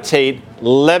gravitate,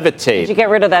 levitate. Did you get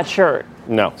rid of that shirt?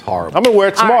 No. It's horrible. I'm going to wear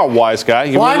it tomorrow, wise guy.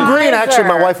 Lime green, actually,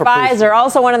 my wife approves. Pfizer,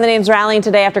 also one of the names rallying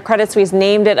today after Credit Suisse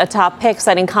named it a top pick,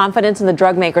 citing confidence in the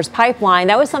drug maker's pipeline.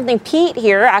 That was something Pete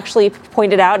here actually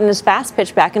pointed out in his fast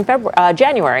pitch back in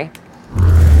January.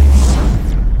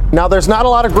 Now, there's not a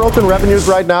lot of growth in revenues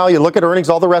right now. You look at earnings,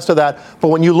 all the rest of that. But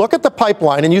when you look at the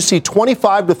pipeline and you see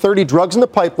 25 to 30 drugs in the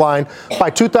pipeline by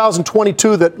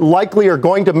 2022 that likely are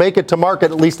going to make it to market,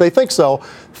 at least they think so,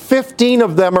 15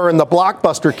 of them are in the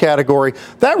blockbuster category.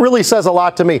 That really says a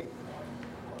lot to me.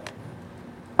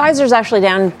 Pfizer's actually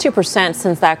down 2%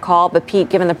 since that call, but Pete,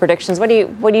 given the predictions, what do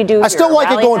you do? I still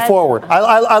like it going forward.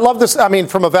 I love this. I mean,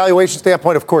 from a valuation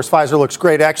standpoint, of course, Pfizer looks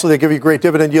great. Actually, they give you great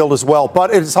dividend yield as well.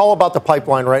 But it's all about the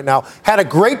pipeline right now. Had a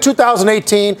great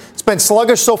 2018. It's been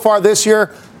sluggish so far this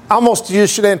year. Almost you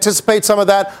should anticipate some of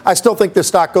that. I still think this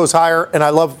stock goes higher, and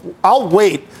I'll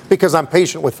wait because I'm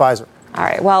patient with Pfizer. All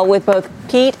right. Well, with both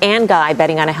Pete and Guy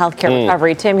betting on a healthcare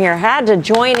recovery, Tim here had to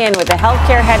join in with a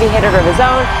healthcare heavy hitter of his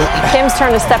own. Tim's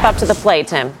turn to step up to the plate,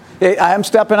 Tim. I am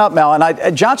stepping up, Mel.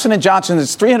 And Johnson & Johnson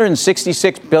is a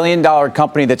 $366 billion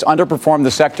company that's underperformed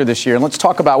the sector this year. And let's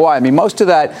talk about why. I mean, most of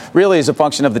that really is a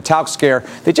function of the talc scare.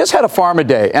 They just had a pharma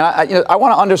day. And I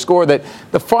want to underscore that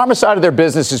the pharma side of their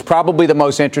business is probably the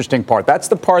most interesting part. That's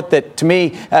the part that, to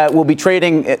me, will be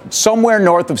trading somewhere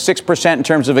north of 6% in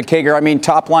terms of a CAGR. I mean,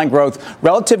 top-line growth.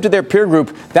 Relative to their peer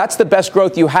group, that's the best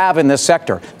growth you have in this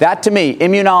sector. That, to me,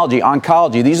 immunology,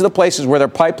 oncology, these are the places where their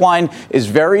pipeline is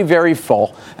very, very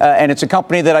full. And it's a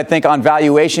company that I think on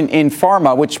valuation in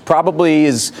pharma, which probably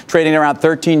is trading around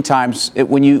 13 times.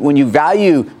 When you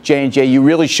value J&J, you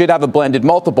really should have a blended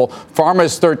multiple. Pharma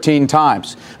is 13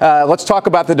 times. Let's talk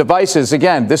about the devices.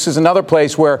 Again, this is another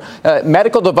place where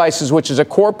medical devices, which is a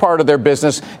core part of their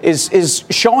business, is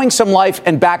showing some life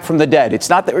and back from the dead. It's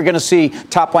not that we're going to see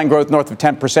top-line growth north of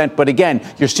 10%, but again,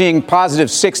 you're seeing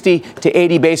positive 60 to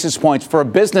 80 basis points for a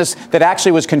business that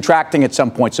actually was contracting at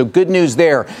some point. So good news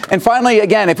there. And finally,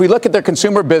 again, if we look at their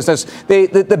consumer business,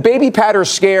 the baby powder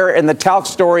scare and the talc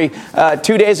story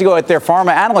 2 days ago at their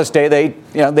pharma analyst day,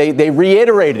 they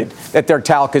reiterated that their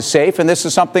talc is safe. And this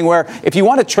is something where if you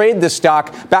want to trade this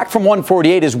stock, back from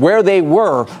 148 is where they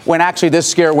were when actually this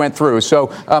scare went through.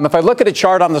 So if I look at a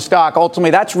chart on the stock, ultimately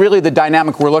that's really the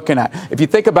dynamic we're looking at. If you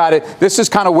think about it, this is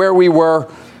kind of where we were.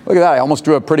 Look at that. I almost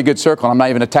drew a pretty good circle. I'm not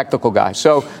even a technical guy.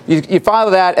 So you follow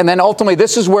that, and then ultimately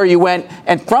this is where you went.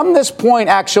 And from this point,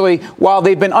 actually, while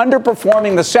they've been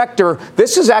underperforming the sector,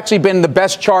 this has actually been the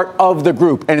best chart of the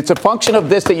group. And it's a function of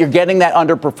this that you're getting that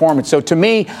underperformance. So to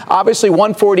me, obviously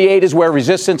 148 is where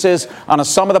resistance is. On a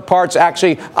sum of the parts,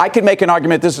 actually, I could make an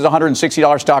argument this is a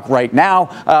 $160 stock right now.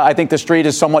 I think the street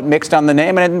is somewhat mixed on the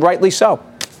name, and rightly so.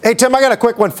 Hey, Tim, I got a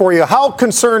quick one for you. How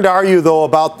concerned are you, though,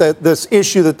 about this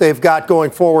issue that they've got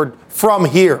going forward from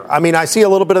here? I mean, I see a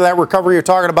little bit of that recovery you're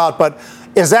talking about, but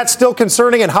is that still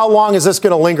concerning, and how long is this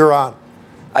going to linger on?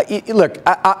 Look,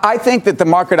 I think that the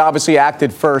market obviously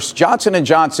acted first. Johnson &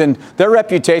 Johnson, their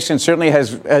reputation certainly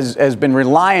has been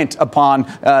reliant upon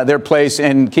their place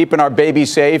in keeping our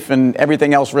babies safe and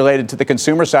everything else related to the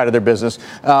consumer side of their business.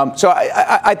 So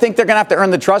I think they're going to have to earn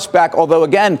the trust back, although,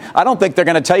 again, I don't think they're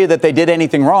going to tell you that they did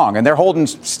anything wrong, and they're holding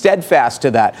steadfast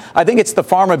to that. I think it's the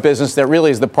pharma business that really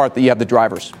is the part that you have the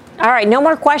drivers. All right, no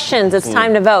more questions. It's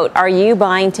time to vote. Are you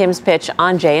buying Tim's pitch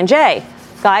on J&J?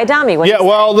 Guy Adami, what do you say?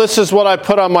 Well, this is what I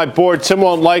put on my board. Tim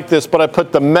won't like this, but I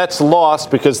put the Mets lost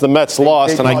because the Mets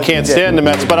lost, and I can't stand the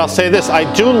Mets. But I'll say this,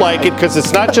 I do like it because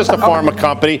it's not just a pharma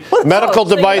company. Medical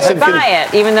device and buy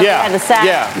it, even though they had the sack.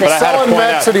 Yeah, but I had to point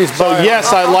out. So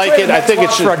yes, I like it. I think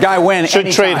it should, for a guy win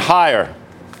should trade higher.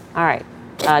 All right.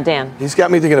 Dan. He's got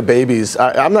me thinking of babies.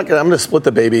 I'm going to split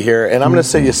the baby here, and I'm going to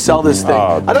say you sell this thing.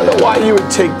 I don't know why you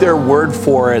would take their word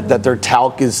for it that their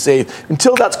talc is safe.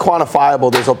 Until that's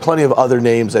quantifiable, there's plenty of other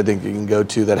names I think you can go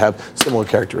to that have similar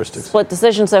characteristics. Split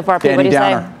decision so far, Pete. What do you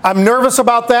say? I'm nervous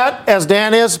about that, as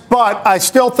Dan is, but I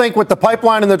still think with the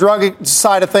pipeline and the drug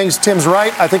side of things, Tim's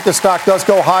right. I think the stock does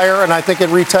go higher, and I think it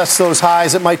retests those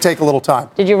highs. It might take a little time.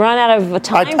 Did you run out of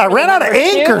time? I ran out of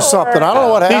ink or something. I don't know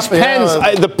what happened. These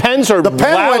pens, the pens are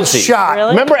lousy. Shot.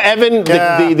 Really? Remember Evan,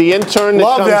 the intern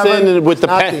that comes in with the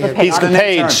pen? He's the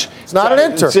page. It's not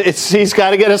an intern. He's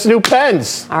got to get us new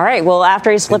pens. All right. Well, after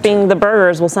he's flipping the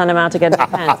burgers, we'll send him out to get new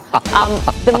pens.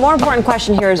 The more important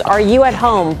question here is, are you at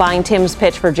home buying Tim's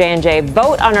pitch for J&J?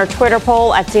 Vote on our Twitter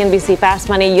poll at CNBC Fast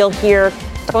Money. You'll hear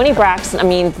Tony Braxton. I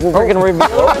mean, we're going to reveal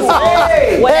the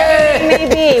result.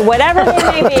 Whatever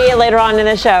it may be later on in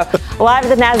the show. Live at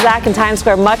the NASDAQ in Times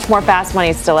Square. Much more Fast Money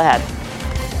is still ahead.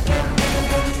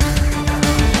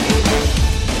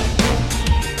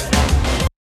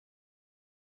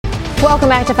 Welcome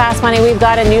back to Fast Money. We've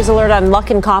got a news alert on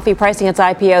Luckin Coffee pricing its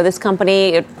IPO. This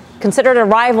company considered a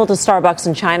rival to Starbucks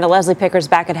in China. Leslie Picker's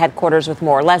back at headquarters with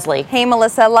more. Leslie. Hey,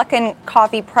 Melissa. Luckin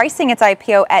Coffee pricing its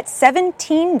IPO at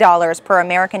 $17 per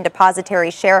American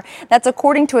depositary share. That's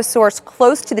according to a source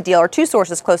close to the deal, or two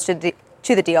sources close to the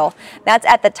deal. That's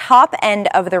at the top end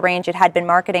of the range it had been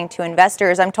marketing to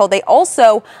investors. I'm told they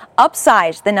also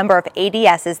upsized the number of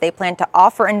ADSs they plan to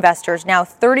offer investors, now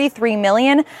 33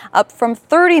 million, up from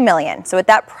 30 million. So at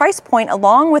that price point,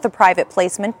 along with a private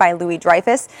placement by Louis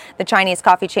Dreyfus, the Chinese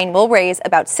coffee chain will raise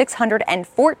about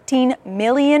 $614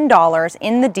 million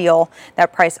in the deal.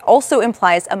 That price also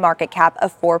implies a market cap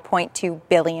of $4.2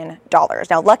 billion.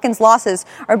 Now, Luckin's losses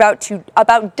are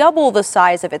about double the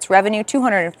size of its revenue,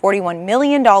 $241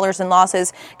 million in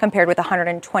losses compared with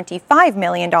 $125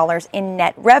 million in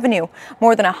net revenue.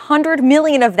 More than $100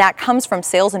 million of that comes from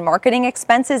sales and marketing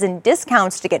expenses and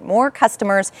discounts to get more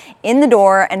customers in the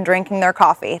door and drinking their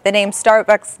coffee. The name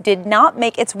Starbucks did not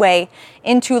make its way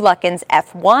into Luckin's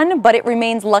F1, but it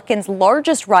remains Luckin's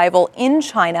largest rival in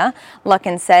China.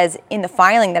 Luckin says in the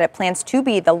filing that it plans to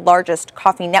be the largest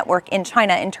coffee network in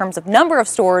China in terms of number of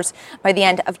stores by the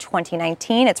end of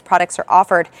 2019. Its products are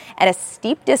offered at a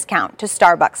steep discount to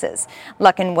Starbucks's.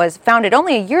 Luckin was founded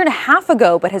only a year and a half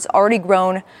ago, but has already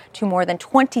grown to more than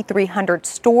 2,300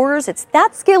 stores. It's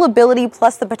that scalability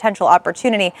plus the potential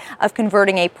opportunity of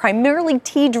converting a primarily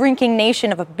tea-drinking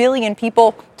nation of 1 billion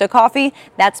people to coffee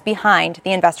that's behind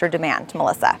the investor demand.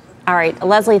 Melissa. All right,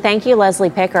 Leslie, thank you,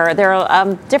 Leslie Picker. There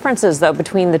are differences, though,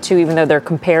 between the two, even though they're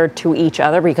compared to each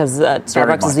other, because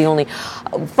Starbucks is the only.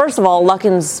 First of all,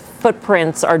 Luckin's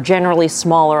footprints are generally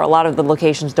smaller. A lot of the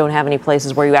locations don't have any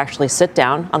places where you actually sit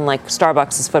down, unlike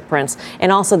Starbucks' footprints.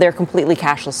 And also, they're completely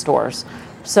cashless stores.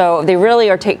 So they really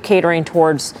are catering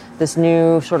towards this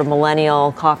new sort of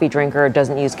millennial coffee drinker,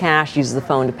 doesn't use cash, uses the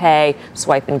phone to pay,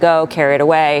 swipe and go, carry it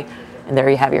away. And there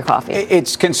you have your coffee.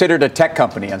 It's considered a tech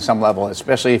company on some level,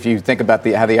 especially if you think about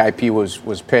how the IP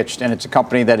was pitched. And it's a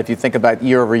company that, if you think about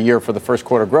year over year for the first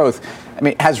quarter growth, I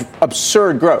mean, has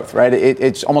absurd growth, right?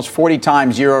 It's almost 40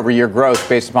 times year over year growth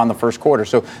based upon the first quarter.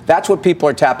 So that's what people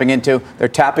are tapping into. They're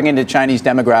tapping into Chinese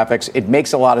demographics. It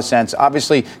makes a lot of sense.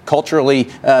 Obviously, culturally,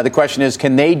 the question is,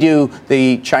 can they do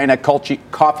the China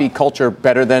coffee culture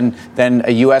better than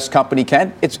a U.S. company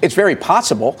can? It's very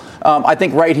possible. I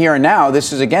think right here and now,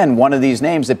 this is, again, one of these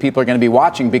names that people are going to be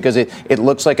watching because it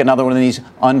looks like another one of these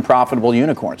unprofitable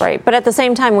unicorns. Right. But at the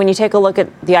same time, when you take a look at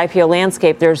the IPO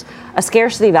landscape, there's a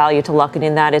scarcity value to Luckin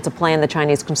in that it's a play on the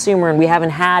Chinese consumer, and we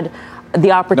haven't had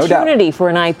the opportunity for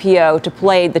an IPO to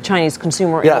play the Chinese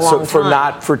consumer in a long time.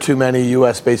 Not for too many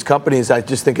U.S.-based companies, I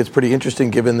just think it's pretty interesting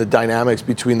given the dynamics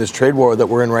between this trade war that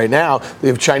we're in right now. We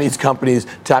have Chinese companies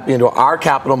tapping into our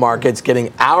capital markets,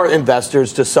 getting our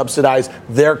investors to subsidize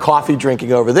their coffee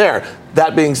drinking over there.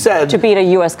 That being said, to beat a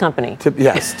U.S. company. To beat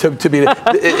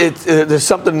there's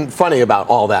something funny about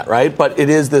all that, right? But it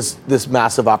is this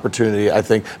massive opportunity, I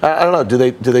think. I don't know. Do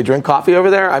they drink coffee over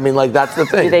there? I mean, like, that's the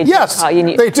thing. Yes,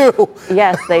 they do.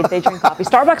 Yes, they drink coffee.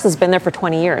 Starbucks has been there for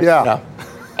 20 years. Yeah.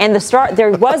 And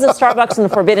there was a Starbucks in the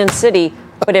Forbidden City,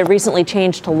 but it recently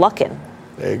changed to Luckin.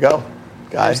 There you go.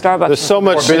 Starbucks. There's so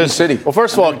much. Forbidden City. Well,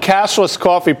 first of all, a cashless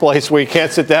coffee place where you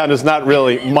can't sit down is not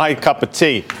really my cup of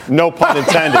tea. No pun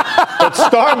intended. But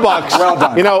Starbucks, well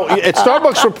done.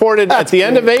 Starbucks reported at the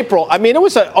end of April. I mean, it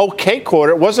was an okay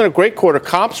quarter. It wasn't a great quarter.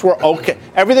 Comps were okay.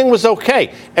 Everything was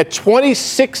okay. At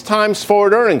 26 times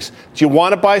forward earnings. Do you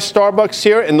want to buy Starbucks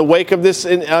here in the wake of this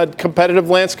competitive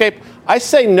landscape? I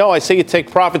say no. I say you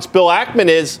take profits. Bill Ackman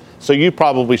is. So you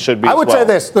probably should be. I would say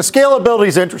this. The scalability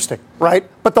is interesting, right?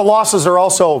 But the losses are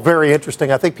also very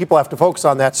interesting. I think people have to focus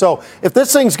on that. So if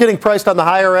this thing's getting priced on the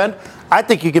higher end, I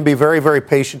think you can be very, very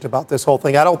patient about this whole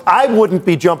thing. I wouldn't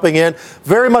be jumping in.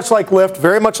 Very much like Lyft,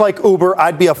 very much like Uber,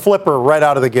 I'd be a flipper right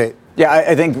out of the gate. Yeah,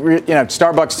 I think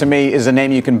Starbucks to me is a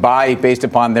name you can buy based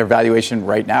upon their valuation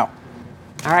right now.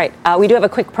 All right. We do have a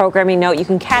quick programming note. You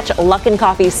can catch Luckin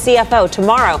Coffee's CFO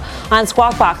tomorrow on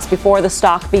Squawk Box before the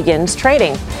stock begins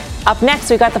trading. Up next,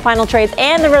 we've got the final trades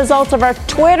and the results of our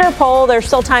Twitter poll. There's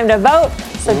still time to vote,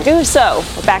 so do so.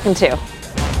 We're back in 2.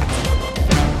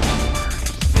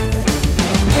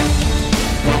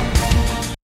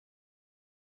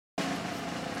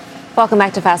 Welcome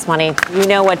back to Fast Money. You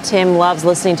know what Tim loves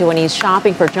listening to when he's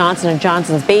shopping for Johnson &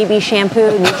 Johnson's baby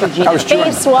shampoo, Neutrogena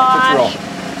face wash.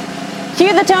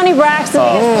 Cue the Tony Braxton.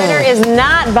 The winner is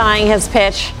not buying his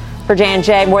pitch For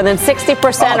J&J, more than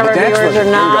 60% of our viewers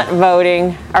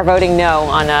are voting no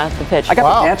on the pitch. I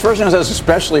got the dance version. It was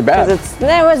especially bad. It was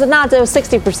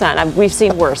 60%. We've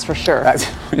seen worse for sure.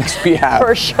 Yes, we have.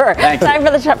 For sure. Thank you. Time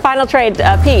for the final trade,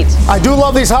 Pete. I do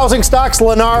love these housing stocks.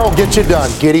 Lennar will get you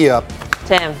done. Giddy up.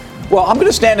 Tim. Well, I'm going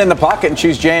to stand in the pocket and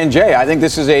choose J&J. I think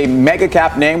this is a mega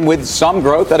cap name with some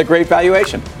growth at a great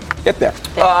valuation. Get there.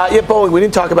 Boeing, we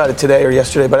didn't talk about it today or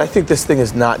yesterday, but I think this thing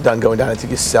is not done going down. I think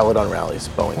you sell it on rallies,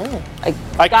 Boeing.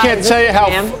 I can't tell you how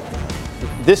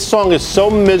this song is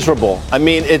so miserable. I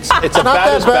mean, it's about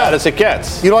as bad as it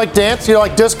gets. You like dance? You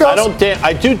like disco? I don't dance.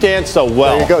 I do dance so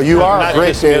well. There you go. You are a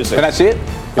great dancer. Can I see it?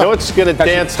 You know what's going to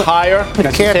dance higher?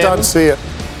 You can't unsee it.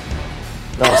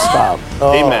 No, stop.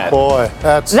 Oh, boy.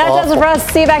 That does it for us.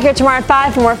 See you back here tomorrow at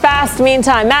 5 for more Fast.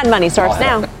 Meantime, Mad Money starts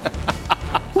now.